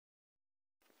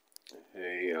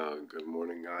Hey, good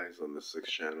morning, guys, on the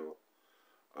sixth channel.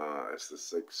 It's the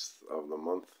 6th of the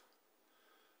month,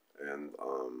 and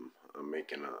I'm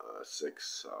making a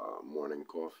six morning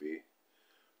coffee.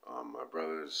 My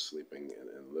brother's sleeping in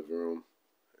the living room,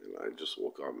 and I just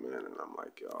woke up, man, and I'm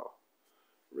like, yo,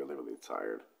 really, really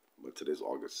tired. But today's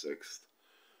August 6th,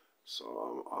 so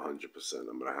I'm 100%.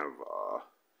 I'm gonna have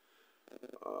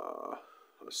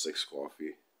a six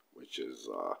coffee, which is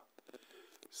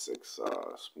six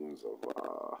spoons of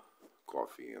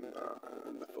coffee in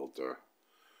the filter,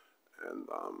 and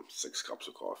 6 cups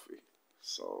of coffee.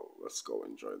 So let's go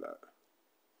enjoy that.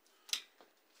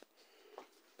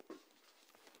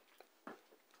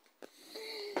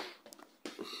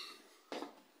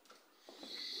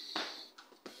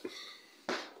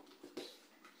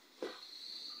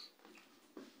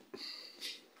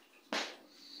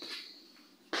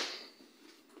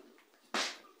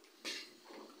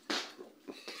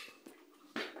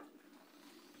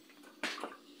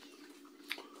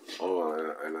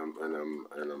 Oh,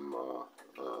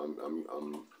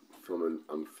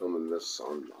 I'm filming this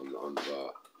on the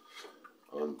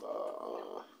on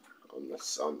the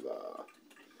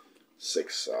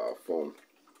six phone.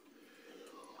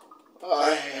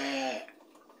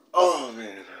 Oh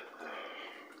man,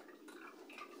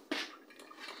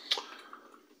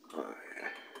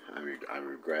 I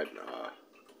regret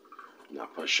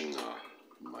not pushing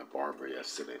my barber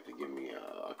yesterday to give me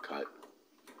a cut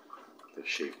to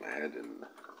shave my head and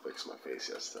fix my face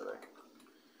yesterday.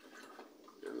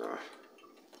 And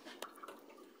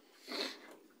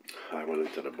I went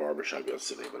into the barber shop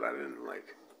yesterday, but I didn't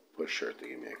like push her to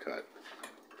give me a cut.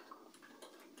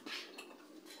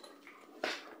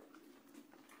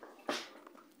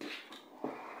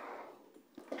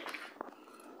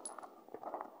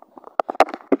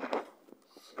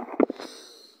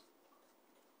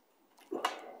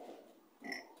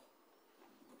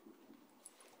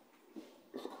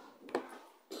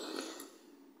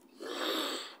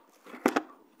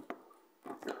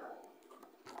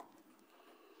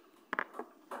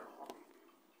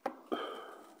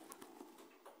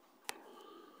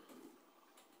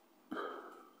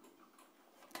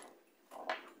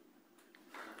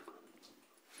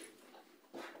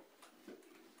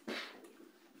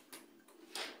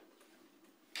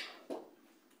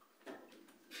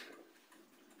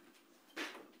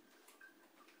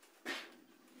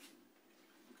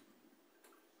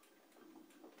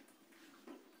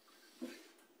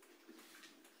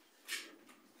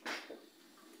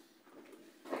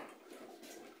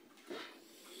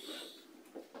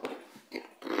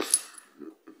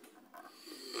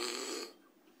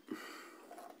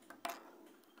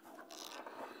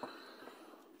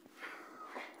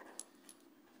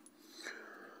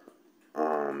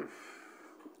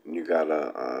 You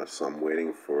gotta, so I'm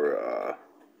waiting for,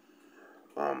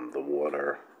 the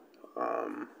water,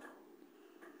 um,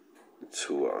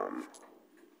 to,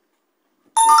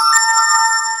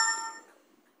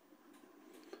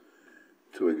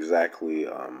 exactly,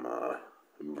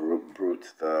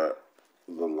 brute the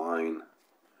line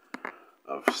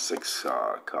of 6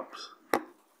 cups.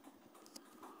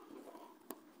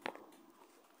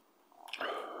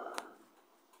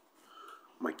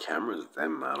 My camera's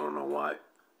dim, I don't know why.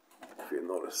 If you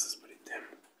notice, it's pretty dim.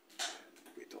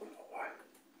 We don't know why.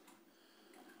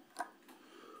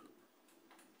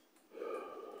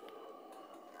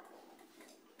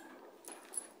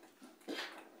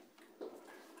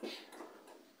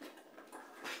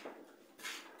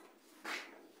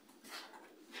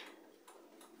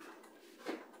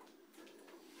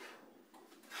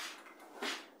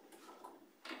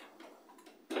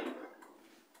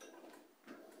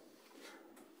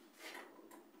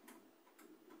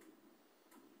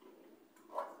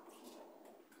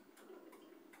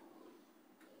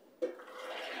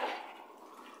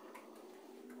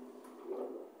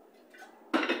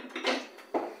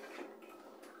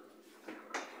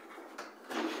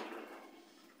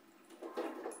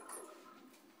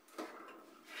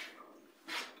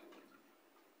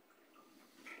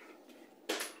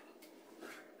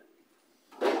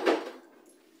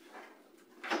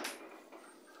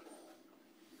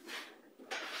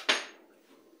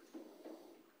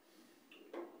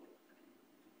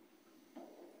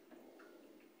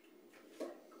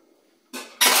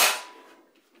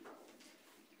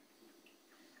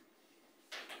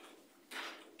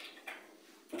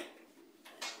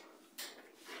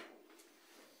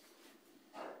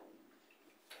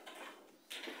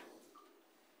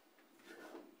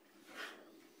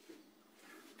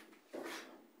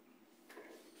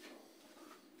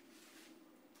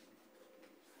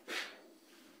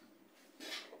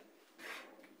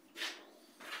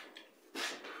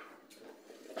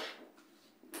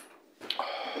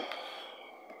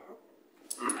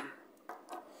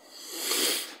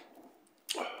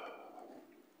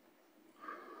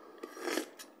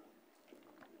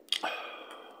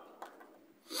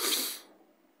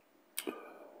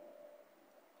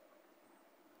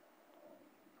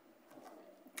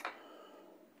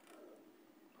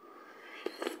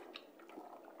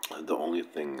 only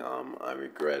thing I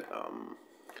regret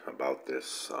about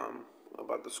this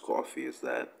coffee is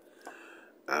that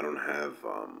I don't have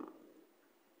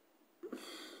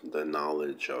the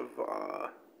knowledge of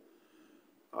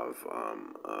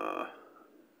um, uh,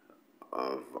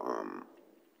 of um,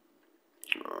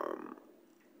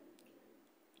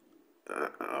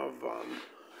 of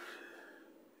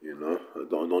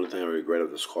the only thing I regret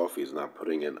of this coffee is not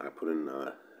putting in. I put in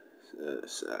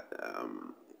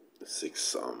um,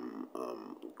 six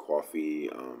coffee,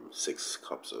 6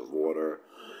 cups of water.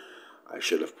 I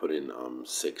should have put in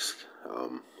six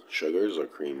sugars or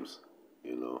creams.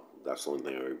 That's the only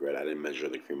thing I regret. I didn't measure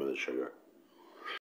the cream and the sugar.